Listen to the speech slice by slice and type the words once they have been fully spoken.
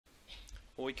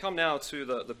Well, we come now to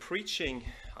the preaching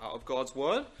of God's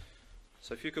Word.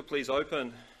 So if you could please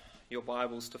open your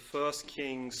Bibles to 1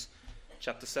 Kings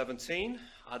chapter 17.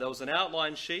 There was an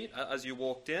outline sheet as you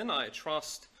walked in. I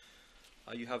trust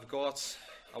you have got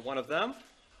one of them.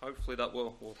 Hopefully that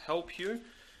will help you.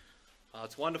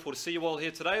 It's wonderful to see you all here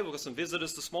today. We've got some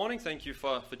visitors this morning. Thank you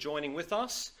for joining with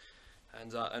us.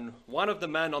 And one of the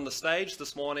men on the stage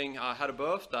this morning had a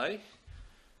birthday.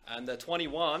 And they're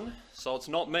 21, so it's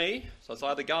not me. So it's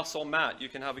either Gus or Matt. You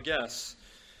can have a guess.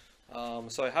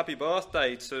 So happy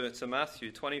birthday to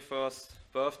Matthew, 21st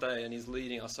birthday, and he's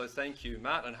leading us. So thank you,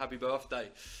 Matt, and happy birthday.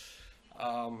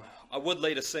 I would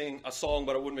lead a song,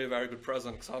 but it wouldn't be a very good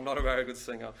present because I'm not a very good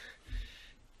singer.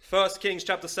 1 Kings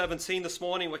chapter 17 this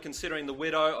morning, we're considering the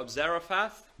widow of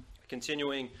Zarephath,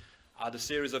 continuing the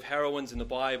series of heroines in the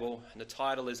Bible, and the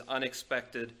title is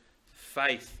Unexpected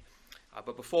Faith.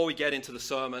 But before we get into the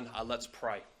sermon, let's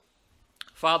pray.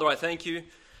 Father, I thank you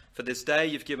for this day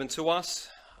you've given to us.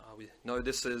 We know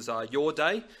this is your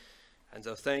day, and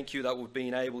thank you that we've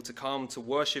been able to come to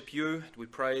worship you. We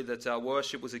pray that our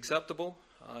worship was acceptable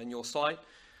in your sight.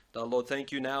 Lord,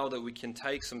 thank you now that we can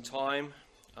take some time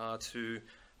to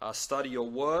study your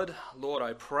word. Lord,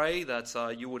 I pray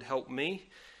that you would help me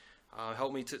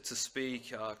to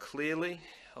speak clearly,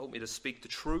 help me to speak the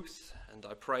truth, and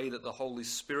I pray that the Holy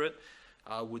Spirit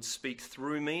would speak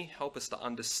through me, help us to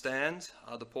understand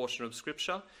the portion of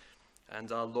Scripture.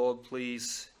 And Lord,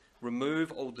 please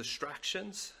remove all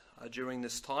distractions during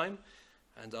this time.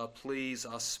 And please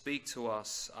speak to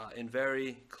us in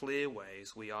very clear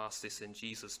ways. We ask this in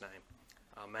Jesus' name.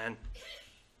 Amen.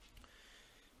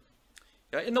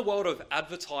 In the world of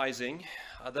advertising,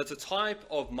 there's a type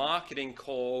of marketing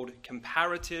called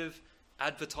comparative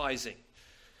advertising.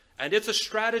 And it's a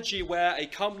strategy where a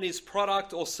company's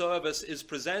product or service is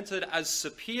presented as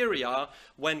superior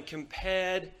when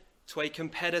compared to a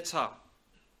competitor.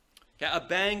 A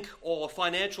bank or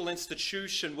financial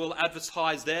institution will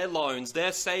advertise their loans,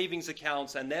 their savings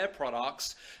accounts, and their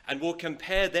products, and will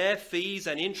compare their fees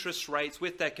and interest rates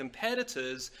with their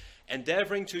competitors,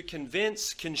 endeavoring to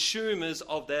convince consumers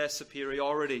of their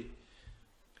superiority.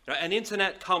 An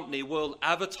internet company will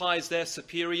advertise their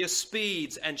superior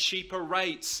speeds and cheaper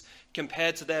rates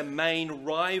compared to their main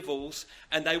rivals,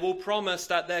 and they will promise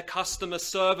that their customer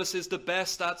service is the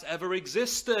best that's ever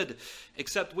existed.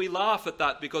 Except we laugh at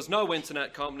that because no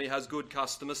internet company has good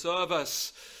customer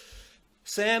service.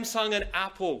 Samsung and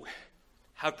Apple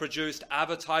have produced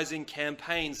advertising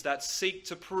campaigns that seek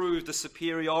to prove the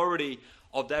superiority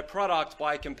of their product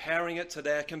by comparing it to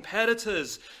their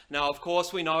competitors. Now, of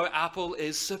course, we know Apple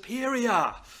is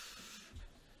superior.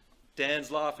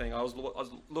 Dan's laughing. I was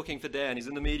looking for Dan. He's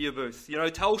in the media booth.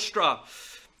 Telstra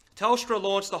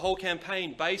launched the whole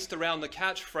campaign based around the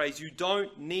catchphrase, "You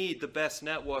don't need the best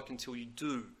network until you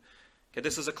do." Okay,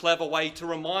 this is a clever way to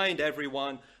remind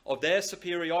everyone of their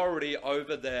superiority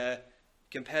over their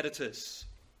competitors.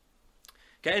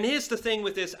 Okay, and here's the thing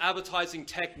with this advertising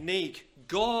technique.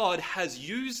 God has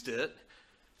used it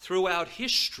throughout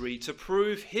history to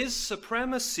prove his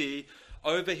supremacy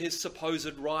over his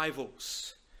supposed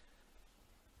rivals.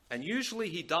 And usually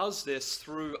he does this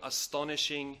through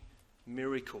astonishing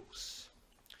miracles.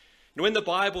 In the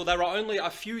Bible, there are only a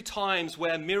few times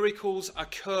where miracles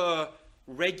occur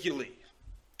regularly.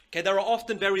 Okay, there are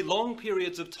often very long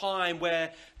periods of time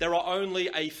where there are only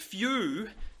a few,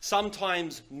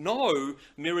 sometimes no,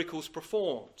 miracles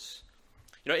performed.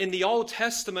 In the Old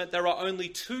Testament, there are only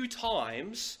 2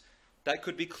 times that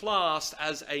could be classed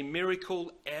as a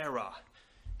miracle era,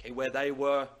 where they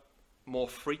were more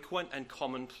frequent and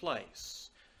commonplace.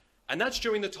 And that's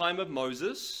during the time of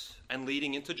Moses and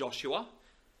leading into Joshua,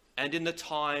 and in the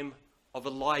time of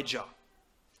Elijah.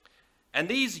 And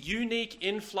these unique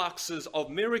influxes of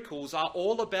miracles are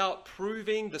all about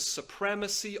proving the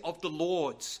supremacy of the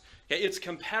Lord. It's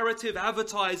comparative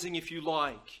advertising, if you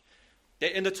like.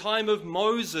 In the time of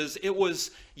Moses, it was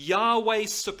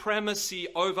Yahweh's supremacy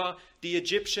over the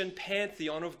Egyptian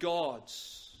pantheon of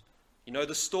gods.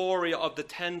 The story of the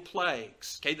 10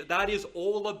 plagues. That is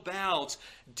all about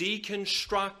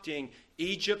deconstructing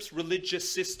Egypt's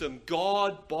religious system,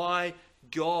 God by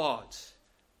God.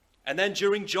 And then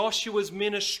during Joshua's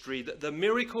ministry, the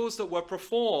miracles that were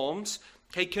performed,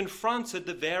 confronted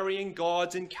the varying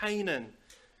gods in Canaan.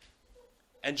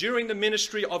 And during the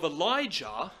ministry of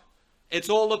Elijah, it's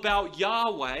all about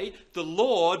Yahweh, the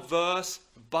Lord, versus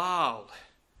Baal.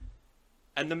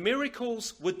 And the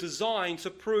miracles were designed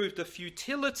to prove the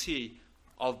futility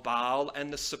of Baal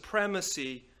and the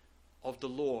supremacy of the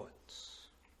Lord.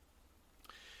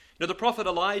 The prophet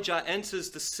Elijah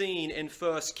enters the scene in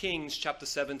 1 Kings chapter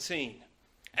 17.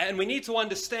 And we need to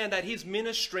understand that he's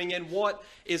ministering in what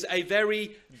is a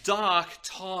very dark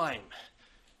time.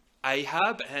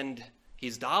 Ahab and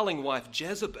his darling wife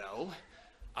Jezebel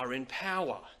are in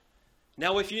power.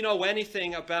 Now, if you know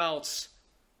anything about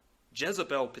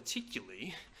Jezebel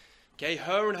particularly, okay,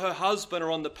 her and her husband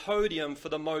are on the podium for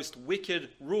the most wicked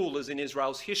rulers in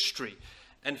Israel's history.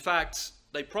 In fact,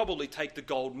 they probably take the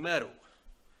gold medal.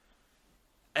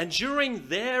 And during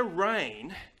their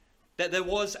reign, that there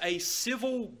was a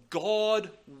civil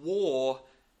God war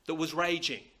that was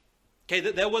raging. Okay,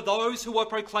 that there were those who were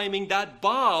proclaiming that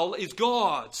Baal is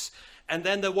God's, and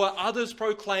then there were others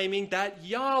proclaiming that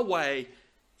Yahweh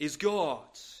is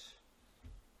God's.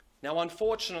 Now,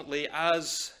 unfortunately,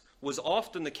 as was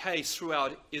often the case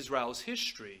throughout Israel's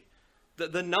history,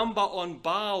 that the number on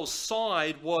Baal's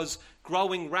side was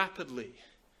growing rapidly,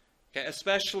 okay,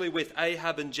 especially with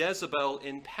Ahab and Jezebel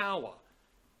in power.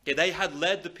 Okay, they had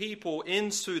led the people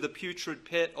into the putrid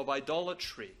pit of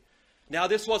idolatry. Now,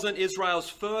 this wasn't Israel's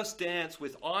first dance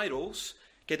with idols.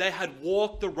 Okay, they had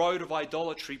walked the road of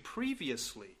idolatry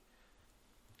previously.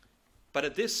 But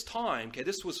at this time, okay,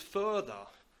 this was further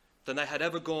than they had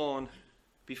ever gone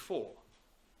before.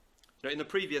 You know, in the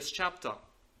previous chapter,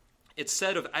 it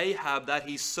said of Ahab that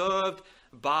he served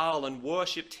Baal and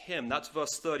worshipped him. That's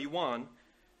verse 31.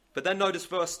 But then notice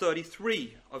verse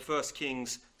 33 of 1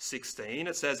 Kings 16.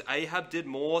 It says, Ahab did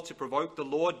more to provoke the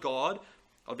Lord God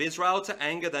of Israel to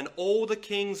anger than all the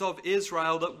kings of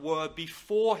Israel that were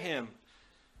before him.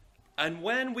 And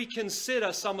when we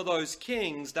consider some of those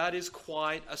kings, that is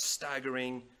quite a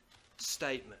staggering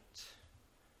statement.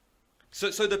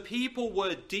 So the people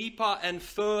were deeper and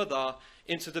further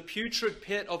into the putrid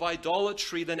pit of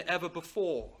idolatry than ever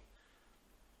before.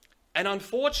 And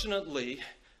unfortunately,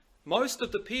 most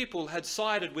of the people had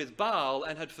sided with Baal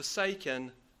and had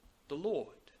forsaken the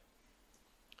Lord.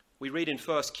 We read in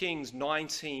 1 Kings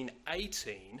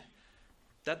 19:18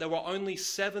 that there were only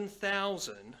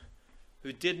 7,000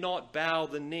 who did not bow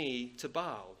the knee to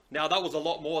Baal. Now, that was a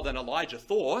lot more than Elijah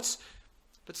thought,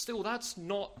 but still, that's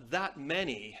not that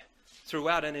many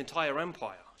throughout an entire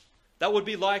empire. That would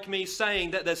be like me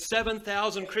saying that there's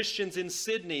 7,000 Christians in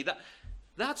Sydney.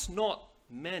 That's not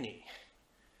many.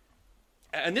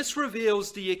 And this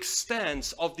reveals the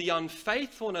extent of the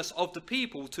unfaithfulness of the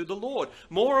people to the Lord.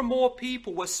 More and more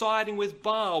people were siding with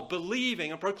Baal,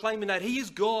 believing and proclaiming that he is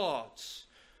God.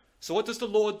 So what does the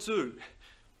Lord do?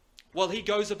 Well, he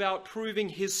goes about proving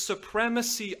his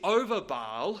supremacy over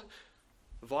Baal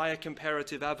via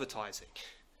comparative advertising.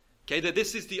 Okay, that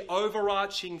this is the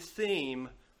overarching theme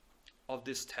of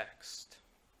this text.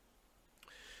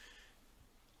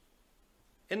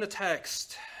 In the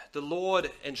text, the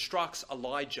Lord instructs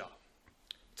Elijah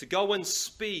to go and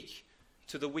speak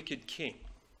to the wicked king.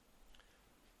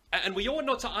 And we ought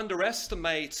not to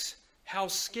underestimate how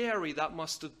scary that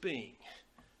must have been,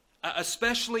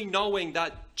 especially knowing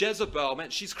that Jezebel, man,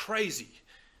 she's crazy.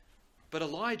 But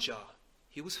Elijah,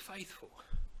 he was faithful.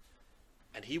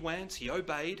 And he went, he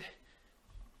obeyed,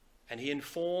 and he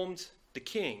informed the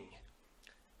king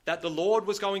that the Lord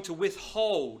was going to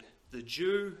withhold the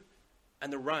dew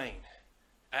and the rain.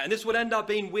 And this would end up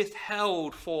being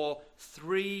withheld for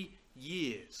 3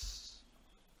 years.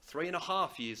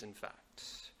 3.5 years, in fact.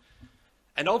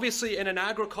 And obviously, in an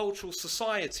agricultural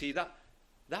society, that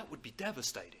would be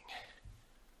devastating.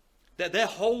 That their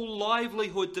whole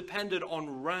livelihood depended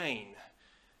on rain.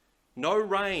 No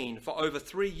rain for over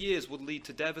 3 years would lead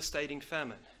to devastating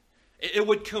famine. It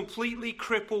would completely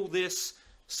cripple this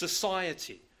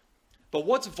society. But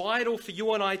what's vital for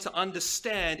you and I to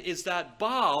understand is that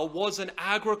Baal was an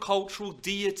agricultural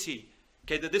deity.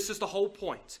 Okay, that this is the whole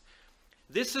point.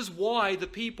 This is why the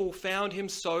people found him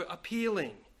so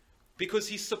appealing, because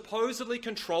he supposedly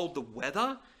controlled the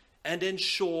weather and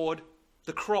ensured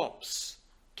the crops.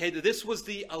 Okay, that this was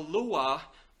the allure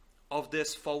of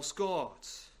this false god.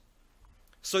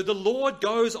 So the Lord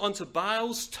goes onto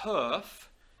Baal's turf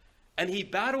and he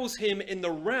battles him in the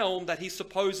realm that he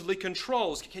supposedly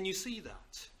controls. Can you see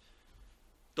that?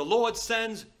 The Lord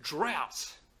sends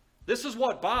drought. This is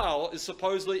what Baal is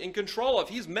supposedly in control of.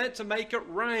 He's meant to make it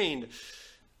rain.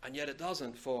 And yet it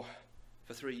doesn't for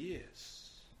 3 years.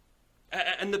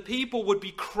 And the people would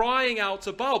be crying out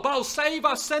to Baal, Baal, save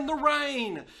us, send the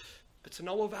rain. But to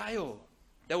no avail.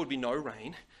 There would be no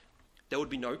rain. There would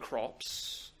be no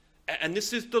crops. And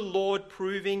this is the Lord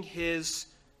proving his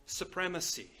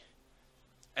supremacy.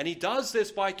 And he does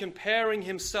this by comparing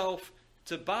himself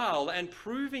to Baal and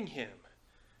proving him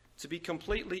to be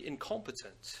completely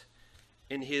incompetent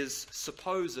in his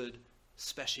supposed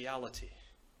speciality.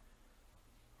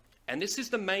 And this is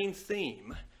the main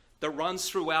theme that runs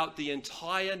throughout the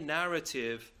entire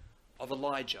narrative of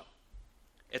Elijah.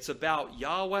 It's about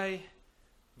Yahweh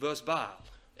versus Baal.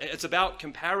 It's about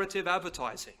comparative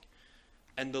advertising.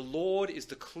 And the Lord is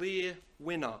the clear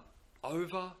winner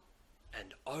over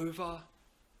and over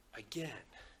again.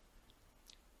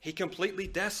 He completely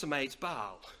decimates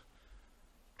Baal.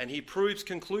 And he proves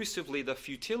conclusively the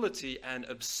futility and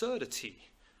absurdity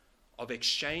of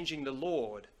exchanging the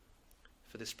Lord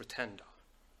for this pretender.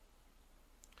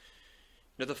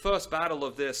 Now, the first battle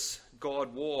of this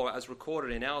God war, as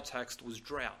recorded in our text, was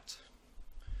drought.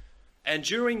 And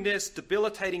during this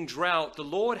debilitating drought, the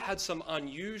Lord had some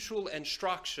unusual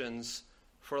instructions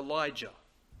for Elijah.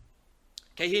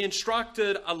 Okay, he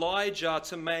instructed Elijah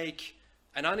to make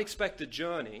an unexpected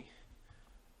journey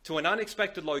to an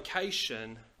unexpected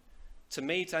location to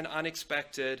meet an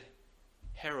unexpected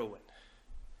heroine.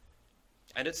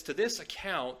 And it's to this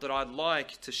account that I'd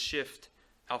like to shift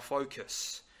our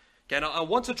focus. Again, I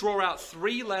want to draw out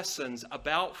 3 lessons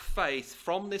about faith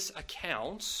from this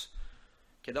account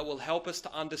that will help us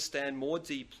to understand more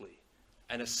deeply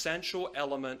an essential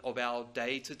element of our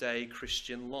day-to-day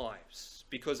Christian lives.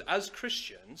 Because as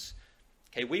Christians,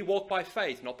 we walk by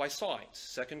faith, not by sight.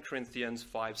 2 Corinthians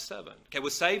 5:7. We're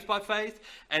saved by faith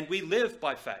and we live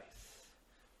by faith.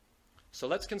 So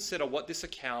let's consider what this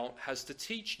account has to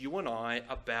teach you and I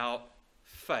about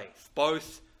faith,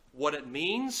 both what it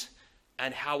means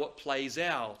and how it plays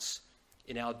out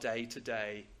in our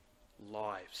day-to-day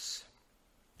lives.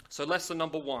 So lesson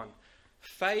number 1,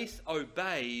 faith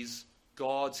obeys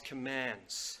God's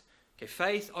commands.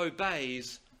 Faith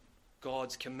obeys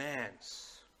God's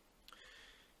commands.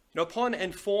 Upon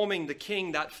informing the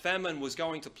king that famine was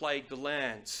going to plague the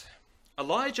land,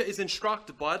 Elijah is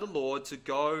instructed by the Lord to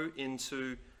go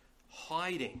into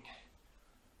hiding.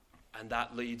 And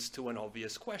that leads to an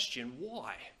obvious question.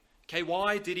 Why?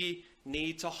 Why did he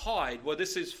need to hide? Well,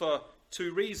 this is for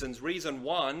 2 reasons. Reason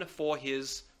 1, for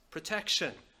his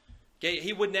protection.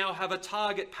 He would now have a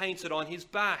target painted on his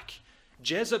back.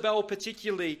 Jezebel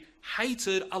particularly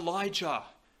hated Elijah,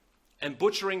 and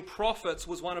butchering prophets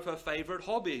was one of her favorite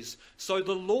hobbies. So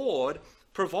the Lord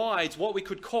provides what we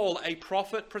could call a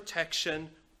prophet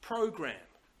protection program.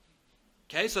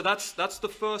 So that's the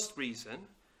first reason.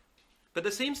 But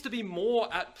there seems to be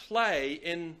more at play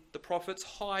in the prophet's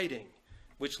hiding,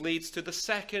 which leads to the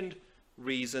second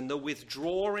reason, the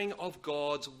withdrawing of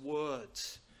God's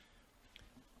words.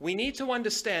 We need to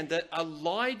understand that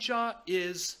Elijah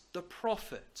is the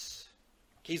prophet.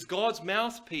 He's God's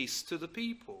mouthpiece to the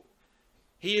people.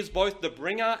 He is both the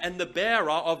bringer and the bearer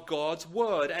of God's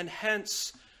word, and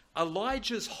hence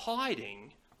Elijah's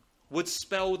hiding would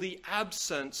spell the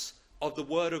absence of the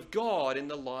word of God in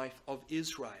the life of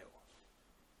Israel.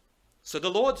 So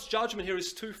the Lord's judgment here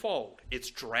is twofold.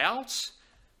 It's drought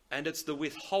and it's the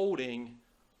withholding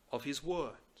of his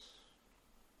word.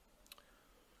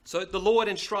 So the Lord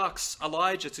instructs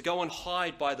Elijah to go and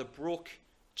hide by the brook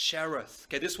Cherith.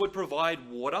 This would provide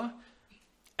water,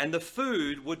 and the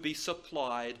food would be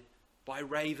supplied by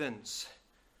ravens.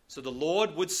 So the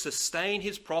Lord would sustain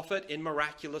his prophet in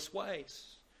miraculous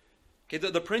ways.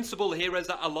 The principle here is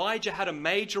that Elijah had a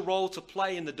major role to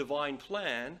play in the divine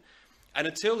plan, and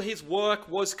until his work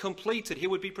was completed, he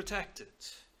would be protected.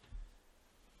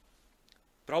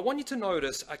 But I want you to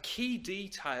notice a key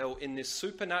detail in this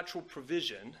supernatural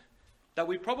provision that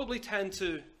we probably tend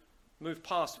to move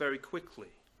past very quickly.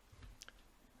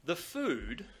 The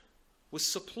food was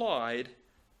supplied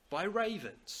by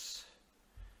ravens.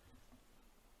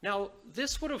 Now,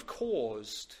 this would have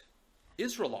caused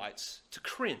Israelites to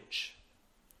cringe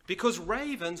because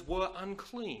ravens were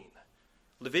unclean.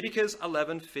 Leviticus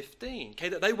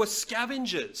 11:15. They were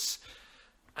scavengers.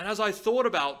 And as I thought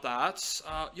about that,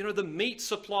 the meat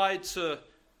supplied to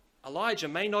Elijah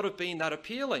may not have been that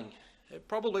appealing. It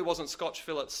probably wasn't Scotch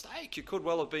fillet steak. It could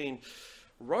well have been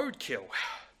roadkill.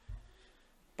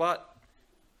 But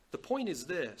the point is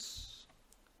this.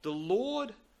 The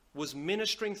Lord was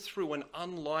ministering through an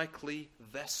unlikely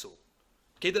vessel.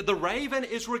 The raven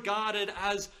is regarded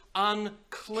as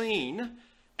unclean.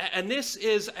 And this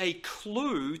is a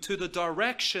clue to the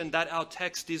direction that our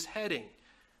text is heading.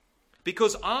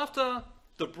 Because after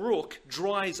the brook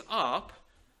dries up,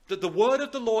 that the word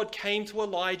of the Lord came to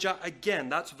Elijah again.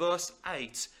 That's verse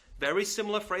 8. Very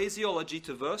similar phraseology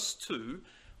to verse 2.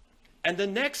 And the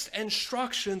next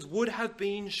instructions would have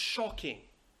been shocking.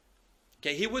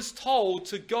 He was told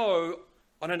to go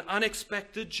on an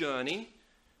unexpected journey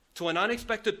to an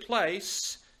unexpected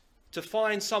place to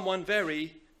find someone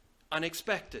very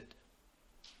unexpected.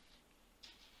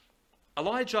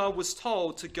 Elijah was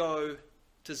told to go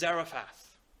to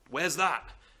Zarephath. Where's that?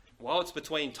 Well, it's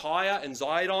between Tyre and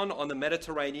Zidon on the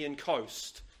Mediterranean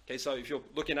coast. Okay, so if you're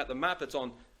looking at the map, it's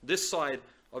on this side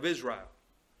of Israel.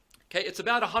 Okay, it's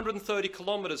about 130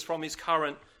 kilometers from his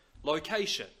current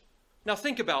location. Now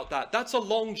think about that. That's a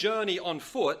long journey on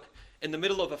foot in the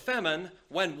middle of a famine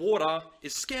when water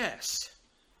is scarce.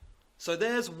 So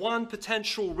there's one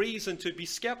potential reason to be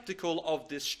skeptical of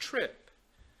this trip.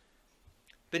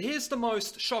 But here's the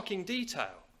most shocking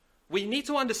detail. We need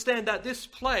to understand that this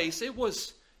place, it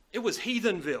was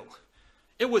heathenville.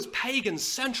 It was pagan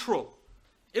central.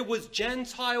 It was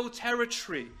Gentile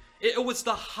territory. It was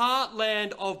the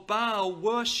heartland of Baal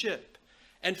worship.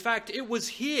 In fact, it was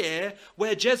here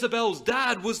where Jezebel's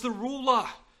dad was the ruler.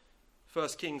 1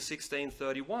 Kings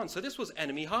 16:31. So this was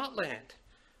enemy heartland.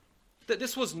 That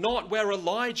this was not where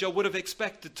Elijah would have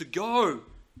expected to go.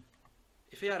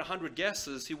 If he had 100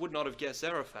 guesses, he would not have guessed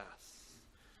Zarephath.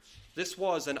 This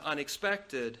was an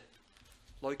unexpected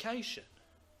location.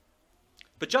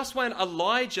 But just when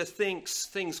Elijah thinks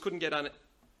things couldn't get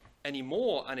any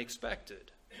more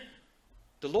unexpected,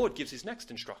 the Lord gives his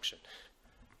next instruction.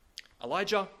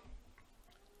 Elijah,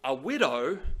 a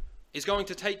widow is going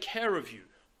to take care of you.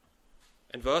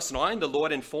 In verse 9, the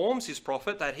Lord informs his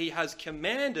prophet that he has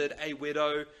commanded a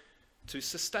widow to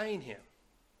sustain him.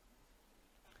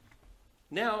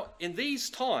 Now, in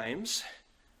these times,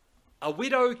 a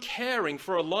widow caring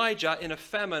for Elijah in a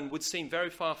famine would seem very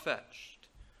far-fetched.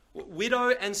 Widow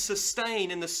and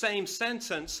sustain in the same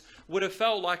sentence would have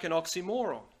felt like an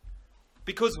oxymoron,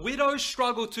 because widows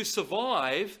struggled to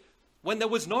survive when there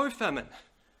was no famine.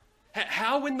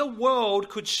 How in the world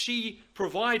could she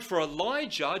provide for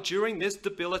Elijah during this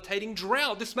debilitating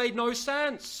drought? This made no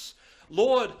sense.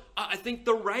 Lord, I think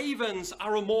the ravens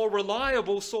are a more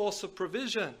reliable source of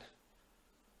provision.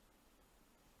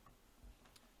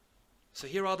 So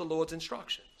here are the Lord's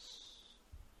instructions.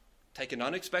 Take an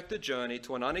unexpected journey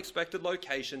to an unexpected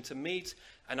location to meet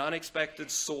an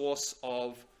unexpected source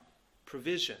of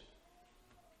provision.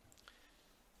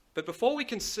 But before we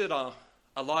consider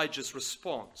Elijah's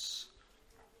response,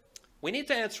 we need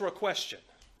to answer a question.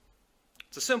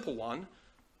 It's a simple one.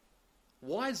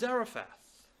 Why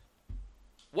Zarephath?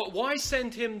 Why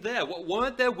send him there?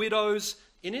 Weren't there widows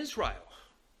in Israel?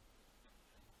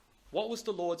 What was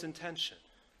the Lord's intention?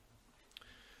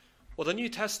 Well, the New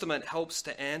Testament helps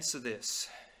to answer this.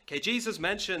 Okay, Jesus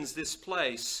mentions this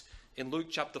place in Luke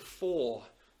chapter 4,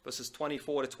 verses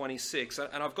 24 to 26.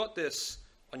 And I've got this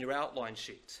on your outline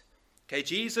sheet. Okay,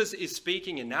 Jesus is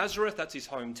speaking in Nazareth, that's his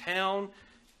hometown,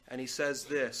 and he says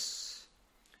this.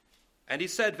 And he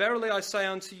said, "Verily I say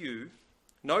unto you,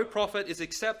 no prophet is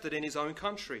accepted in his own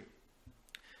country.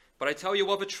 But I tell you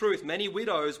of a truth, many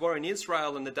widows were in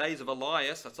Israel in the days of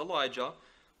Elias," that's Elijah,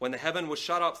 "when the heaven was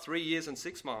shut up 3 years and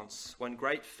 6 months, when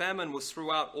great famine was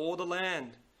throughout all the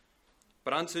land.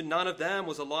 But unto none of them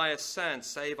was Elias sent,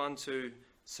 save unto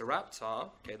Sarepta,"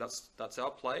 okay, that's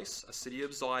our place, "a city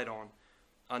of Zidon,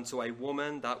 unto a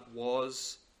woman that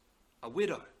was a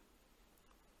widow."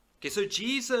 Okay, so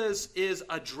Jesus is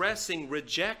addressing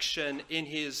rejection in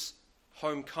his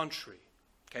home country.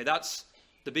 Okay, that's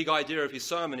the big idea of his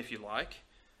sermon, if you like.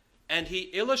 And he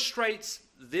illustrates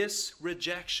this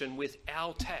rejection with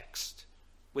our text,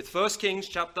 with 1 Kings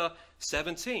chapter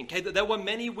 17. Okay, there were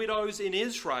many widows in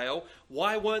Israel.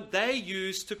 Why weren't they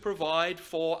used to provide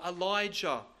for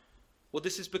Elijah? Well,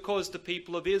 this is because the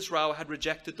people of Israel had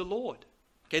rejected the Lord.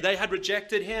 Okay, they had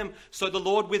rejected him, so the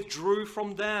Lord withdrew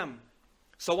from them.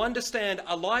 So understand,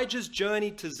 Elijah's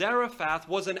journey to Zarephath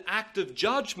was an act of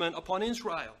judgment upon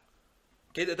Israel.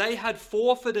 Okay, that they had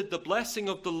forfeited the blessing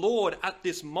of the Lord at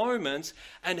this moment,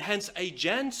 and hence a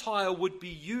Gentile would be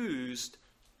used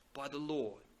by the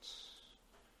Lord.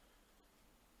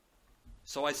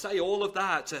 So I say all of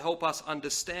that to help us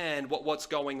understand what's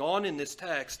going on in this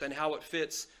text and how it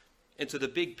fits into the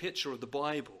big picture of the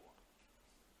Bible.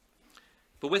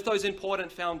 But with those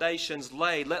important foundations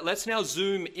laid, let's now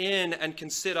zoom in and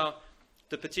consider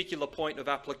the particular point of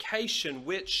application,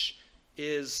 which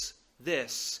is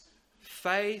this: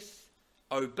 faith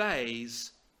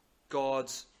obeys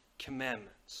God's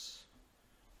commandments.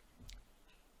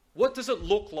 What does it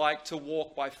look like to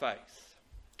walk by faith?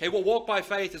 Okay, well, walk by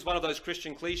faith is one of those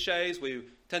Christian cliches. We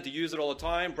tend to use it all the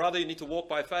time. Brother, you need to walk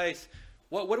by faith.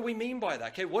 What do we mean by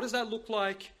that? Okay, what does that look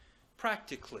like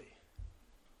practically?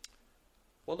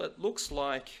 Well, it looks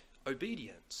like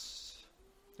obedience.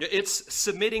 It's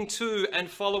submitting to and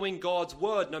following God's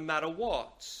word no matter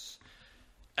what.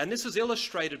 And this is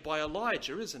illustrated by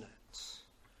Elijah, isn't it?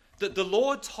 That the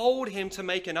Lord told him to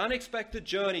make an unexpected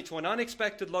journey to an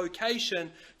unexpected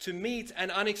location to meet an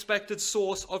unexpected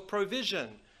source of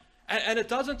provision. And it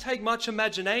doesn't take much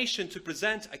imagination to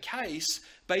present a case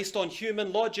based on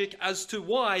human logic as to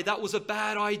why that was a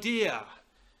bad idea.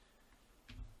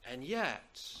 And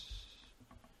yet,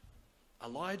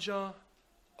 Elijah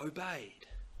obeyed.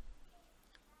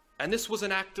 And this was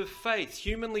an act of faith.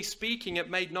 Humanly speaking, it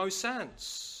made no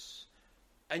sense.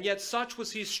 And yet such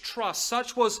was his trust,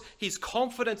 such was his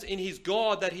confidence in his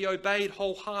God that he obeyed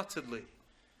wholeheartedly.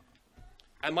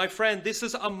 And my friend, this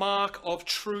is a mark of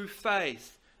true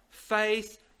faith.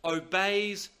 Faith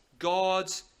obeys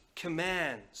God's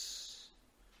commands.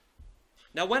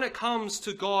 Now, when it comes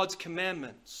to God's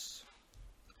commandments,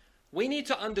 we need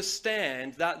to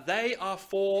understand that they are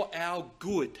for our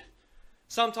good.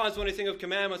 Sometimes when we think of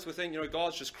commandments, we think,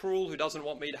 God's just cruel who doesn't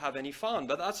want me to have any fun.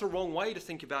 But that's a wrong way to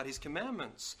think about his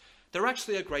commandments. They're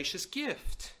actually a gracious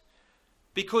gift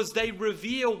because they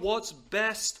reveal what's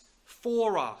best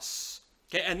for us.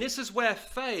 Okay, and this is where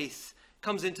faith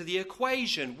comes into the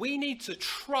equation. We need to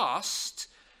trust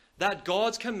that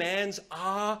God's commands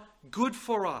are good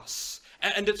for us.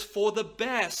 And it's for the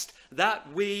best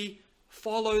that we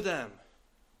follow them.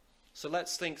 So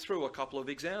let's think through a couple of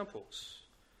examples.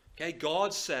 Okay,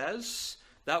 God says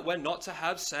that we're not to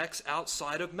have sex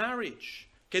outside of marriage.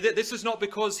 Okay, this is not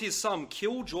because he's some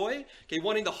killjoy,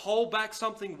 wanting to hold back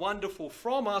something wonderful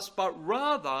from us, but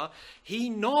rather he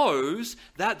knows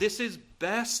that this is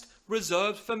best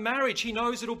reserved for marriage. He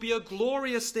knows it'll be a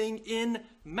glorious thing in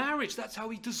marriage. That's how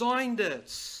he designed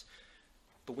it.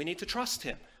 But we need to trust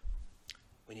him.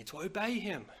 We need to obey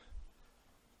him.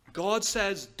 God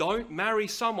says, don't marry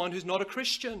someone who's not a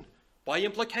Christian. By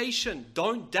implication,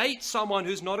 don't date someone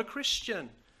who's not a Christian.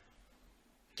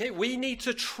 Okay, we need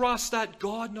to trust that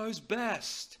God knows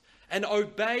best and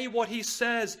obey what he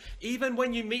says, even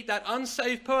when you meet that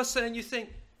unsaved person and you think,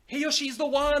 he or she's the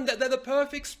one, that they're the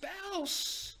perfect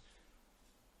spouse.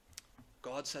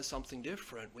 God says something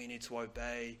different. We need to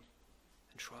obey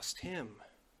and trust him.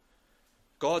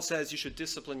 God says you should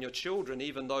discipline your children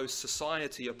even though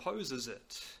society opposes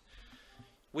it.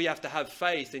 We have to have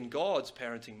faith in God's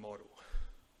parenting model.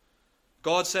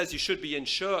 God says you should be in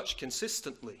church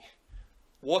consistently.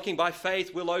 Walking by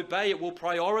faith, we'll obey it, we'll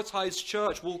prioritize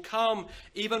church, we'll come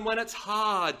even when it's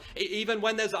hard, even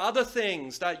when there's other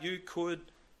things that you could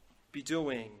be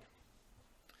doing.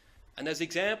 And there's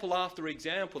example after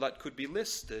example that could be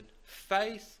listed.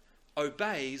 Faith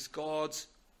obeys God's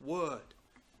word.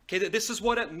 Okay, this is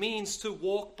what it means to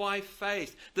walk by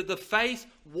faith. That the faith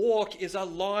walk is a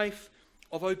life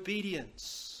of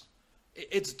obedience.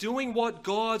 It's doing what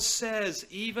God says,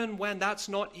 even when that's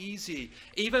not easy,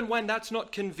 even when that's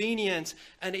not convenient,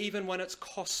 and even when it's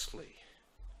costly.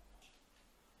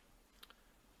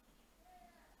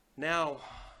 Now,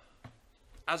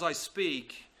 as I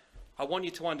speak, I want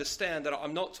you to understand that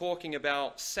I'm not talking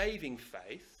about saving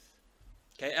faith.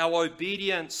 Okay, our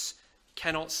obedience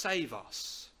cannot save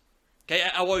us. Okay,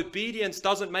 our obedience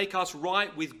doesn't make us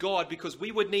right with God because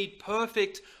we would need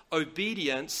perfect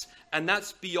obedience, and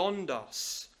that's beyond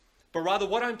us. But rather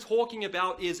what I'm talking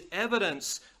about is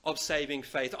evidence of saving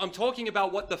faith. I'm talking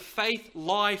about what the faith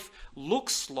life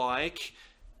looks like.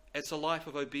 It's a life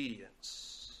of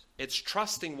obedience. It's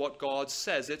trusting what God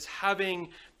says. It's having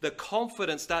the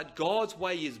confidence that God's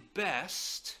way is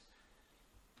best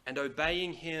and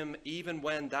obeying him even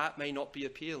when that may not be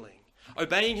appealing.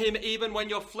 Obeying him even when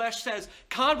your flesh says,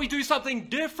 can't we do something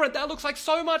different? That looks like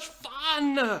so much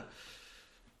fun.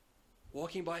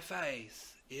 Walking by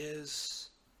faith is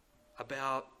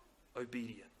about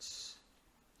obedience.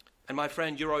 And my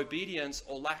friend, your obedience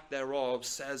or lack thereof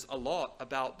says a lot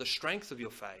about the strength of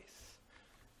your faith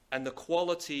and the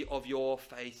quality of your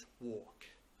faith walk.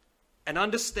 And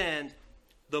understand,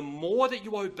 the more that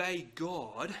you obey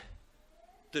God,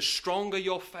 the stronger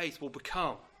your faith will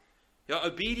become. Your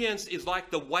obedience is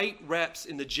like the weight reps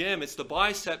in the gym. It's the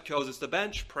bicep curls. It's the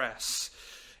bench press.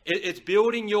 It's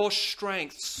building your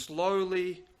strength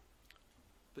slowly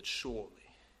but surely.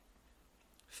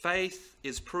 Faith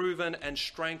is proven and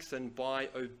strengthened by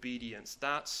obedience.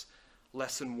 That's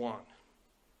lesson 1.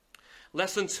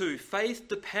 Lesson 2, faith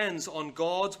depends on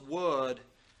God's word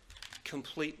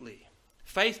completely.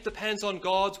 Faith depends on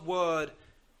God's word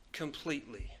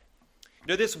completely.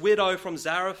 This widow from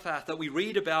Zarephath that we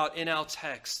read about in our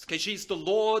text, okay, she's the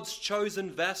Lord's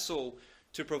chosen vessel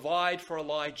to provide for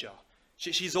Elijah.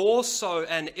 She's also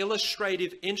an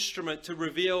illustrative instrument to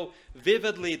reveal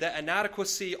vividly the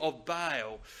inadequacy of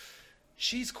Baal.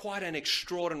 She's quite an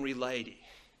extraordinary lady.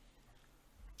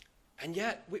 And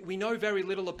yet, we know very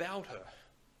little about her.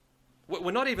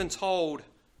 We're not even told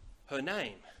her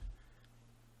name.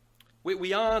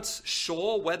 We aren't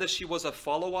sure whether she was a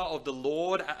follower of the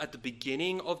Lord at the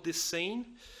beginning of this scene.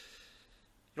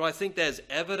 I think there's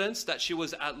evidence that she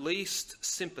was at least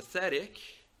sympathetic.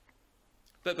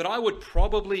 But I would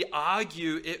probably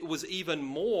argue it was even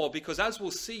more, because as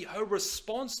we'll see, her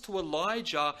response to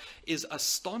Elijah is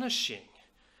astonishing.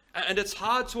 And it's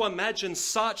hard to imagine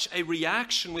such a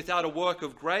reaction without a work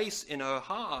of grace in her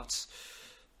heart.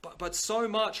 But so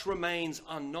much remains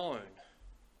unknown.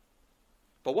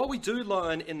 But what we do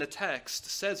learn in the text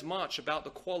says much about the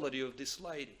quality of this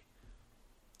lady.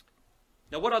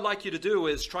 Now, what I'd like you to do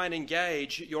is try and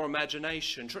engage your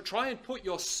imagination. Try and put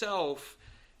yourself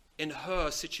in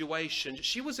her situation.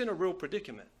 She was in a real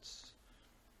predicament.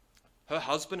 Her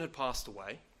husband had passed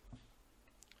away.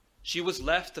 She was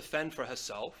left to fend for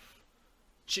herself.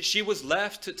 She was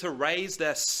left to raise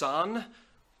their son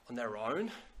on their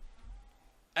own.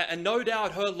 And no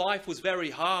doubt her life was very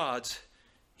hard,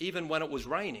 even when it was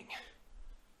raining.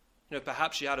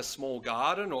 Perhaps she had a small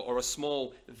garden or a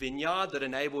small vineyard that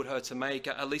enabled her to make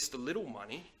at least a little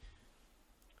money.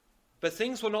 But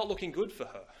things were not looking good for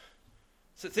her.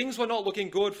 So things were not looking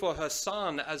good for her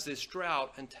son as this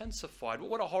drought intensified.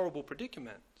 What a horrible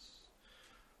predicament.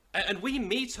 And we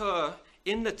meet her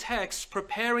in the text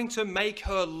preparing to make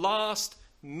her last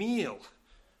meal.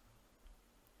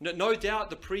 No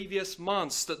doubt the previous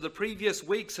months, the previous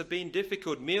weeks have been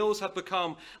difficult. Meals have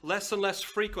become less and less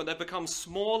frequent. They've become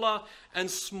smaller and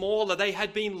smaller. They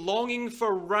had been longing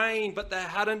for rain, but there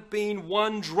hadn't been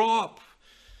one drop.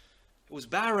 It was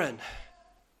barren.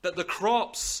 That the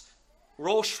crops were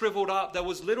all shriveled up. There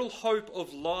was little hope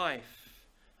of life.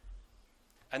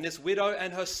 And this widow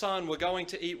and her son were going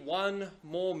to eat one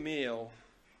more meal,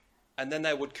 and then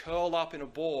they would curl up in a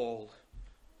ball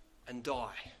and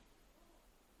die.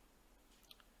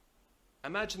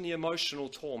 Imagine the emotional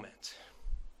torment.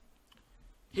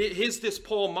 Here's this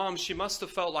poor mum. She must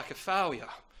have felt like a failure.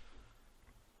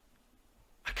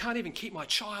 I can't even keep my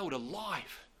child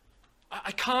alive.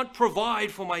 I can't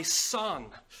provide for my son.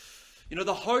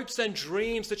 The hopes and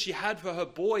dreams that she had for her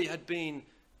boy had been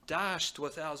dashed to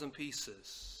 1,000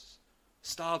 pieces.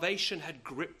 Starvation had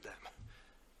gripped them,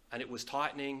 and it was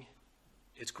tightening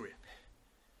its grip.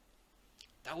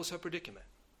 That was her predicament.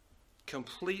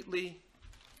 Completely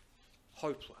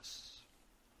hopeless.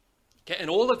 Okay, and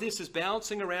all of this is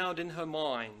bouncing around in her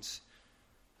mind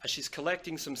as she's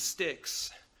collecting some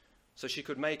sticks so she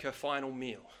could make her final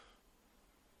meal.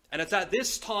 And it's at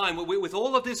this time, with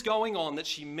all of this going on, that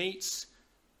she meets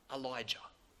Elijah.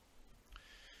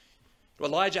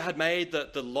 Elijah had made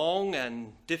the long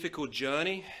and difficult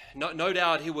journey. No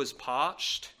doubt he was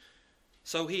parched.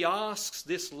 So he asks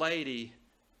this lady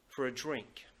for a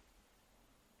drink.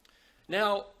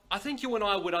 Now, I think you and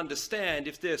I would understand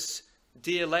if this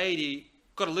dear lady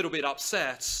got a little bit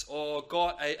upset or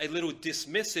got a little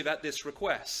dismissive at this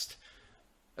request.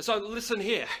 So listen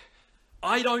here.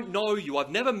 I don't know you.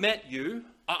 I've never met you.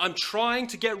 I'm trying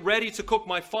to get ready to cook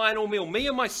my final meal. Me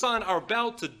and my son are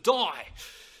about to die.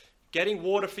 Getting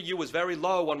water for you was very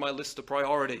low on my list of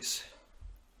priorities.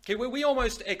 Okay, we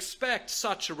almost expect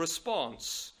such a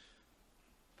response.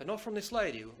 But not from this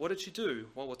lady. What did she do?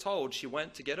 Well, we're told she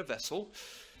went to get a vessel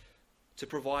to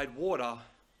provide water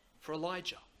for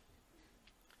Elijah.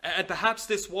 And perhaps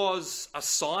this was a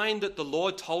sign that the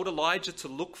Lord told Elijah to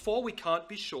look for. We can't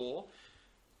be sure.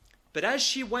 But as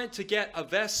she went to get a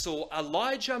vessel,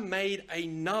 Elijah made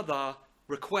another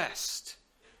request.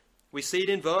 We see it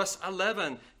in verse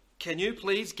 11. Can you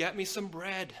please get me some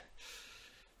bread?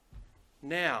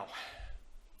 Now,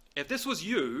 if this was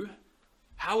you,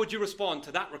 how would you respond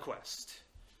to that request?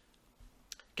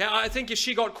 Okay, I think if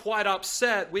she got quite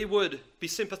upset, we would be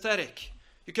sympathetic.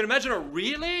 You can imagine her,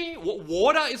 really? What,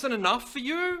 water isn't enough for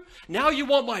you? Now you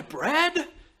want my bread?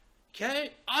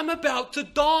 Okay, I'm about to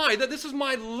die. This is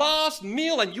my last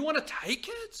meal and you want to take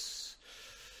it?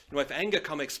 If anger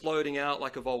come exploding out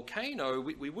like a volcano,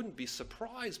 we wouldn't be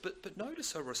surprised. But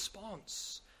notice her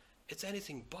response. It's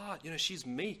anything but. She's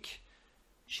meek.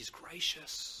 She's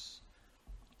gracious.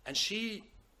 And she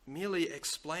merely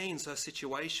explains her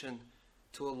situation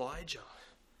to Elijah.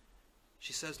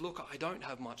 She says, look, I don't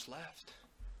have much left.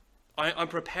 I'm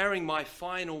preparing my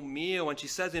final meal. And she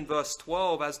says in verse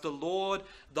 12, as the Lord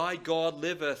thy God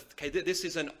liveth. Okay, this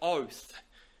is an oath.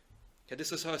 Okay,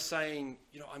 this is her saying,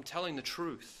 I'm telling the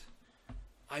truth.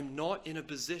 I'm not in a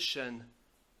position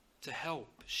to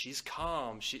help. She's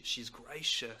calm. She's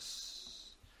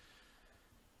gracious.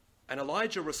 And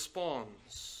Elijah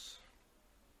responds.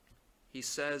 He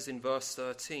says in verse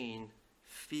 13,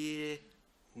 fear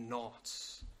not.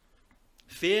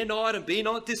 Fear not and be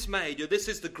not dismayed. This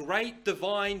is the great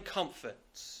divine comfort.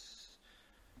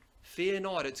 Fear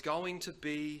not, it's going to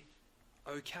be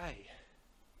okay.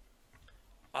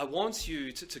 I want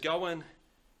you to go and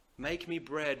make me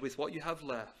bread with what you have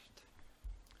left.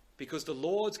 because the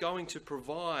Lord's going to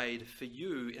provide for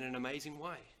you in an amazing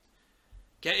way.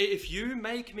 Okay, if you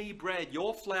make me bread,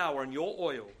 your flour and your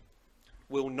oil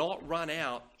will not run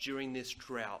out during this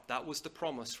drought. That was the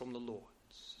promise from the Lord.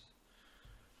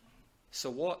 So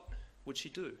what would she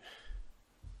do?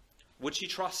 Would she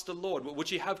trust the Lord? Would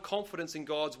she have confidence in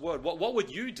God's word? What would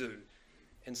you do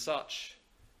in such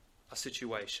a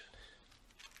situation?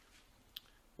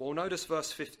 Well, notice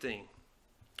verse 15.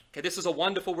 Okay, this is a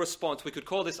wonderful response. We could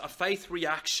call this a faith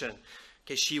reaction.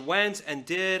 Okay, she went and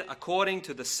did according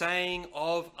to the saying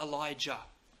of Elijah.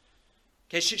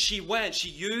 Okay, she went, she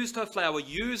used her flour,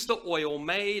 used the oil,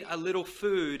 made a little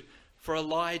food for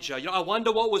Elijah. I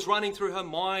wonder what was running through her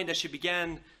mind as she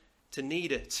began to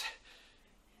need it.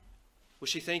 Was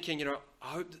she thinking,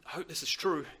 I hope this is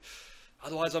true.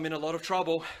 Otherwise I'm in a lot of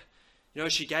trouble.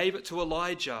 She gave it to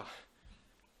Elijah.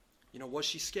 Was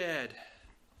she scared?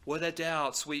 Were there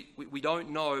doubts? We don't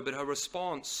know, but her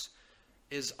response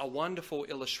is a wonderful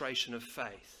illustration of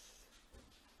faith.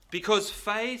 Because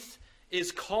faith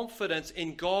is confidence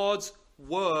in God's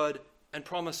word and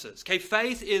promises. Okay,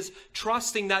 faith is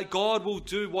trusting that God will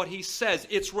do what he says.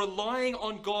 It's relying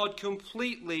on God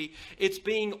completely. It's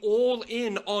being all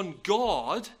in on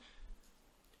God.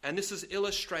 And this is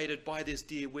illustrated by this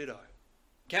dear widow.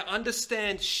 Okay,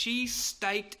 understand, she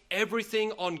staked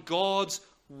everything on God's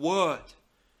word.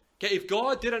 Okay, if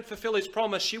God didn't fulfill his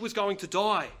promise, she was going to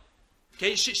die.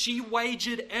 Okay, she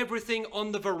wagered everything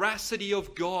on the veracity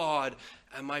of God.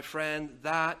 And my friend,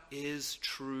 that is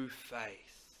true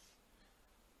faith.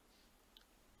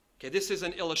 Okay, this is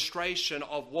an illustration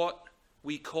of what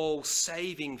we call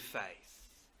saving faith.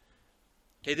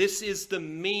 Okay, this is the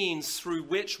means through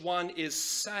which one is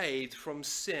saved from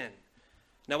sin.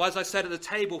 Now, as I said at the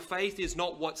table, faith is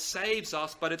not what saves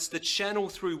us, but it's the channel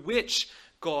through which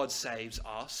God saves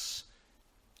us.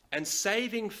 And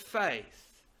saving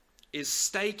faith is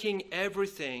staking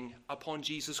everything upon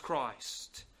Jesus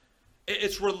Christ.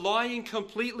 It's relying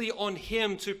completely on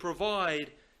him to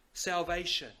provide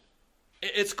salvation.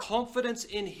 It's confidence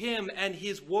in him and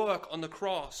his work on the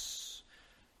cross.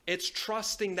 It's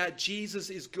trusting that Jesus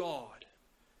is God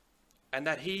and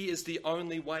that he is the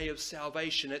only way of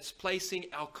salvation. It's placing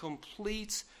our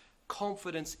complete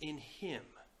confidence in him,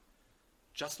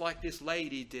 just like this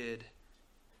lady did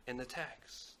in the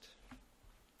text.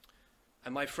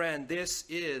 And my friend, this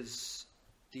is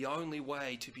the only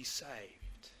way to be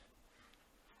saved.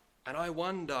 And I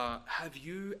wonder, have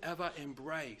you ever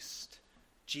embraced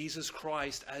Jesus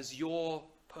Christ as your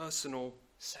personal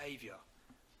Savior?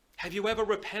 Have you ever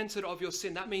repented of your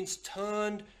sin? That means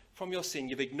turned from your sin.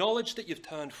 You've acknowledged that you've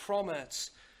turned from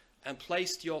it and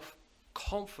placed your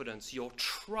confidence, your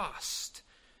trust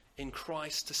in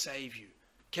Christ to save you.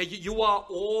 Okay, you are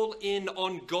all in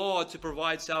on God to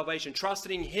provide salvation,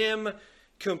 trusting him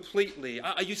completely.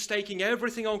 Are you staking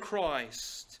everything on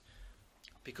Christ?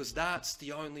 Because that's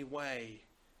the only way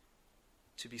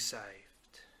to be saved.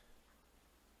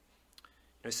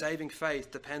 Saving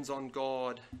faith depends on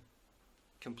God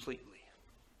completely.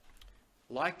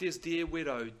 Like this dear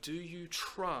widow, do you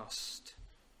trust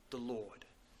the Lord?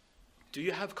 Do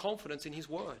you have confidence in his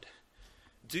word?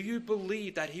 Do you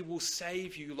believe that he will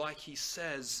save you like he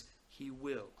says he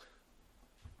will?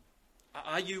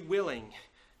 Are you willing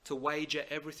to wager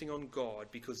everything on God?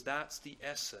 Because that's the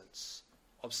essence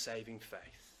of saving faith.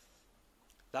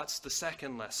 That's the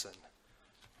second lesson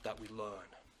that we learn.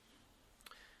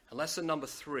 And lesson number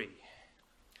 3,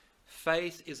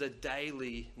 faith is a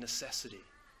daily necessity.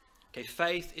 Okay,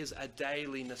 faith is a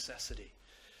daily necessity.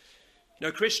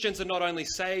 Christians are not only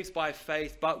saved by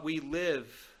faith, but we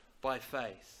live by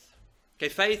faith. Okay,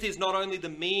 faith is not only the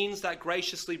means that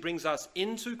graciously brings us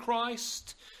into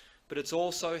Christ, but it's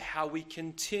also how we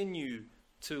continue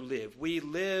to live. We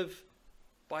live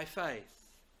by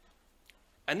faith.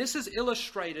 And this is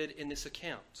illustrated in this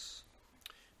account.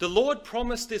 The Lord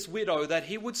promised this widow that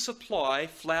he would supply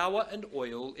flour and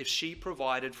oil if she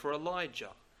provided for Elijah.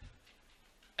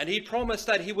 And he promised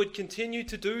that he would continue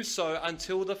to do so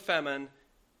until the famine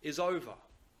is over.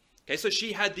 Okay, so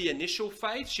she had the initial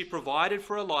faith. She provided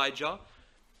for Elijah.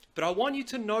 But I want you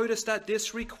to notice that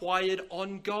this required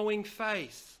ongoing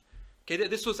faith. Okay,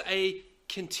 that this was a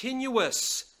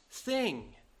continuous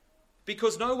thing.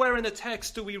 Because nowhere in the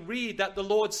text do we read that the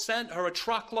Lord sent her a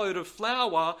truckload of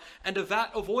flour and a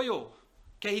vat of oil.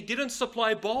 Okay, he didn't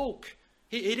supply bulk.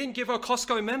 He didn't give her a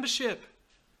Costco membership.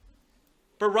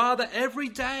 But rather every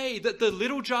day that the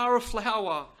little jar of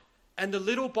flour and the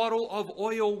little bottle of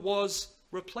oil was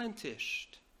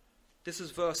replenished. This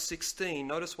is verse 16.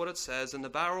 Notice what it says. And the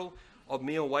barrel of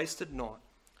meal wasted not,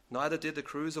 neither did the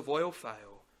cruse of oil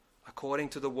fail, according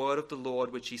to the word of the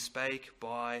Lord which he spake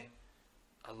by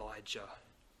Elijah.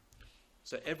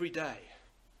 So every day,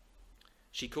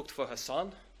 she cooked for her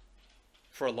son,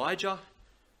 for Elijah,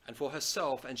 and for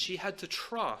herself, and she had to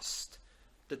trust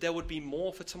that there would be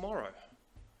more for tomorrow.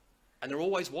 And there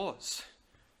always was.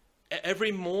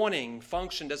 Every morning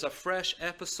functioned as a fresh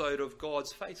episode of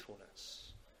God's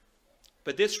faithfulness.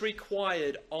 But this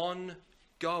required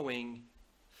ongoing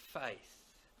faith.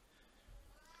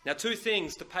 Now, two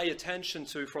things to pay attention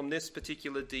to from this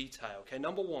particular detail. Okay,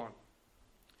 number one,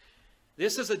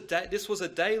 this was a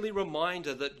daily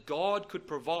reminder that God could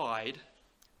provide,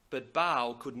 but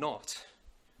Baal could not.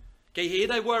 Okay, here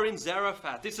they were in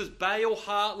Zarephath. This is Baal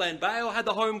heartland. Baal had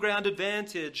the home ground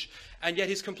advantage, and yet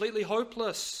he's completely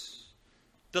hopeless.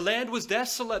 The land was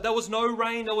desolate. There was no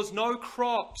rain. There was no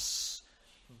crops.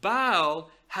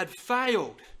 Baal had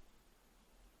failed.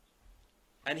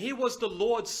 And he was the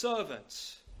Lord's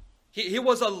servant. He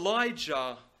was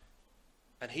Elijah,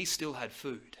 and he still had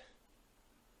food.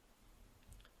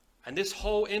 And this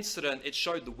whole incident, it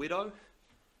showed the widow,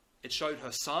 it showed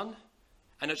her son,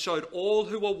 and it showed all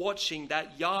who were watching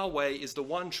that Yahweh is the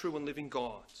one true and living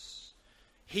God.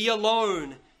 He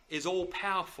alone is all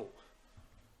powerful.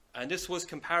 And this was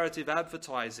comparative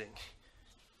advertising,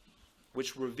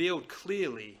 which revealed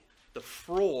clearly the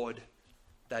fraud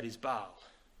that is Baal.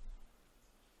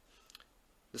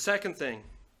 The second thing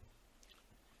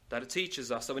that it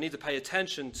teaches us that we need to pay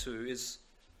attention to is,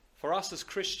 for us as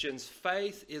Christians,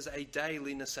 faith is a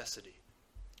daily necessity.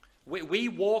 We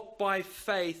walk by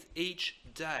faith each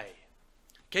day.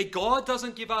 Okay, God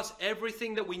doesn't give us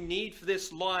everything that we need for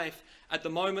this life at the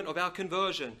moment of our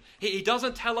conversion. He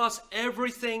doesn't tell us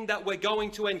everything that we're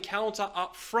going to encounter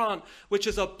up front, which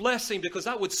is a blessing because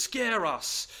that would scare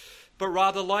us. But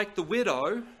rather, like the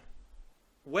widow,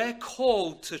 we're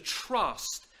called to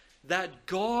trust that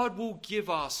God will give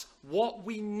us what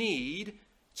we need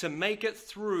to make it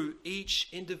through each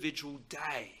individual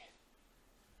day.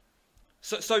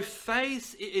 So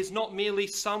faith is not merely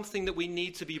something that we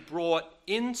need to be brought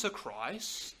into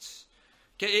Christ.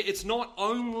 Okay, it's not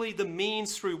only the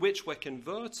means through which we're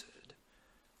converted,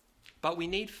 but we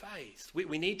need faith.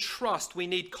 We need trust. We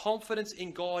need confidence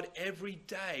in God every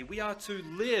day. We are to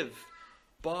live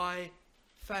by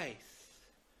faith.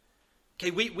 Okay,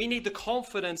 we need the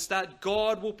confidence that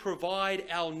God will provide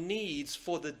our needs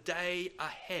for the day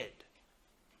ahead.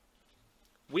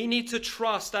 We need to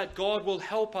trust that God will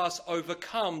help us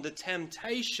overcome the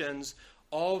temptations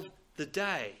of the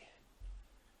day.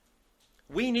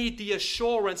 We need the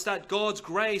assurance that God's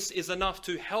grace is enough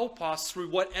to help us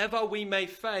through whatever we may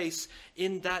face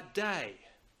in that day.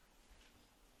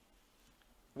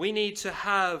 We need to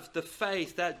have the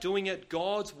faith that doing it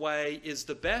God's way is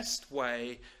the best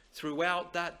way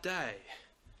throughout that day.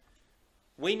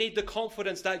 We need the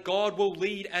confidence that God will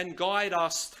lead and guide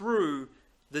us through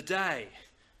the day.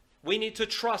 We need to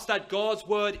trust that God's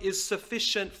word is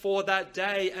sufficient for that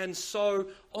day and so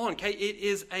on. Okay, it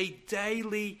is a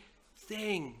daily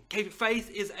thing. Okay, faith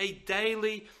is a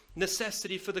daily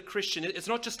necessity for the Christian. It's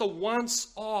not just a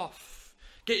once-off.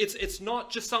 Okay, it's not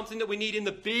just something that we need in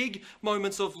the big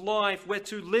moments of life. We're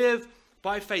to live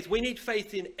by faith. We need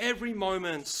faith in every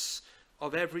moment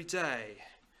of every day.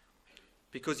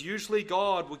 Because usually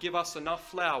God will give us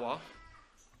enough flour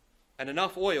and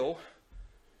enough oil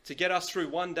to get us through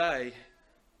one day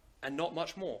and not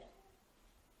much more.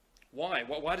 Why?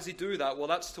 Why does he do that? Well,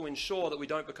 that's to ensure that we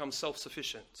don't become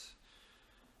self-sufficient.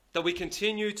 That we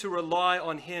continue to rely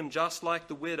on him just like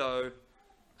the widow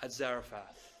at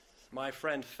Zarephath. My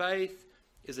friend, faith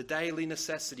is a daily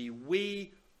necessity.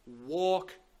 We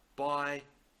walk by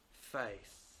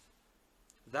faith.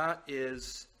 That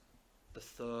is the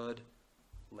third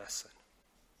lesson.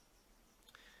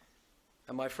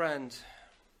 And my friend,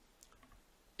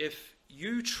 if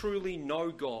you truly know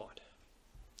God,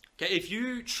 okay, if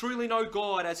you truly know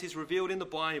God as he's revealed in the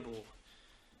Bible,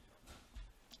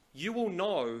 you will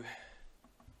know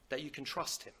that you can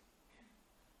trust him.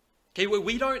 Okay,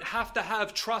 we don't have to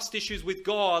have trust issues with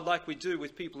God like we do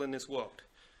with people in this world.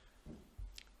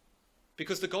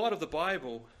 Because the God of the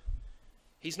Bible,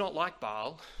 he's not like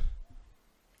Baal.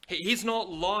 He's not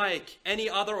like any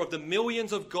other of the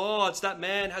millions of gods that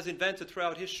man has invented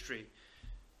throughout history.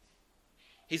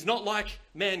 He's not like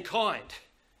mankind.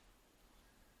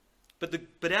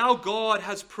 But our God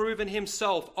has proven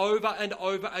himself over and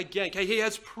over again. Okay, he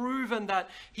has proven that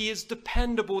he is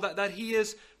dependable, that he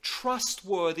is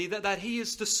trustworthy, that he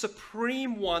is the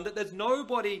supreme one, that there's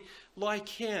nobody like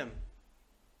him.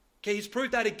 Okay, he's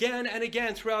proved that again and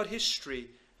again throughout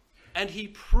history. And he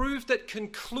proved it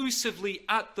conclusively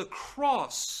at the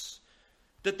cross,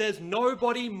 that there's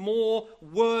nobody more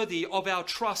worthy of our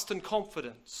trust and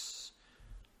confidence.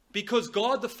 because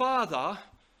God the Father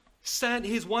sent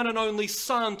his one and only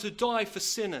Son to die for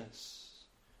sinners,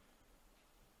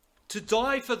 to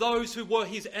die for those who were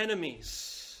his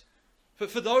enemies,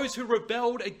 for those who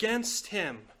rebelled against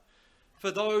him,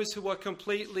 for those who were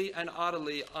completely and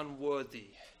utterly unworthy.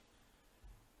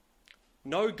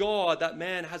 No God that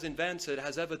man has invented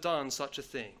has ever done such a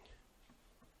thing.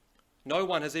 No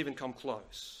one has even come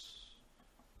close.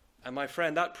 And my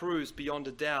friend, that proves beyond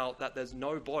a doubt that there's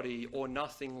nobody or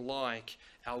nothing like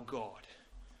our God.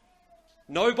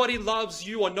 Nobody loves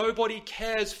you or nobody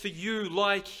cares for you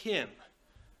like him.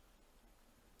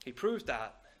 He proved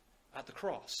that at the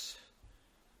cross.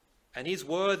 And he's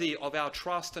worthy of our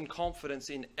trust and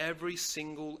confidence in every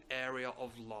single area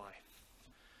of life.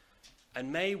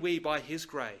 And may we, by his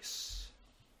grace,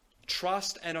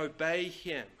 trust and obey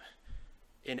him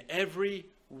in every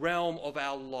realm of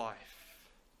our life,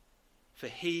 for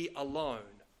he alone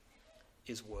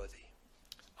is worthy.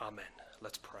 Amen.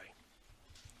 Let's pray.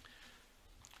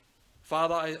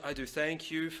 Father, I do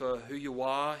thank you for who you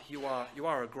are. You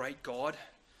are a great God.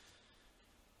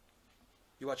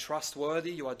 You are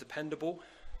trustworthy. You are dependable.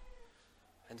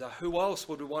 And who else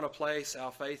would we want to place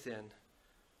our faith in?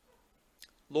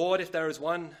 Lord, if there is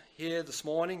one here this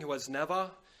morning who has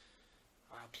never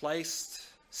placed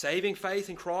saving faith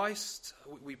in Christ,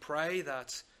 we pray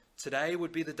that today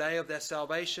would be the day of their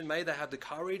salvation. May they have the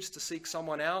courage to seek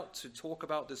someone out to talk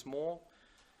about this more.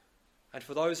 And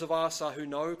for those of us who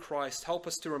know Christ, help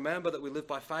us to remember that we live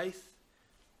by faith,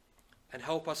 and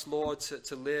help us, Lord,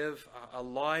 to live a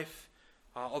life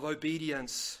of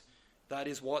obedience. That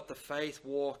is what the faith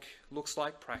walk looks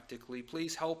like practically.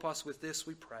 Please help us with this,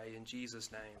 we pray, in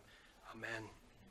Jesus' name. Amen.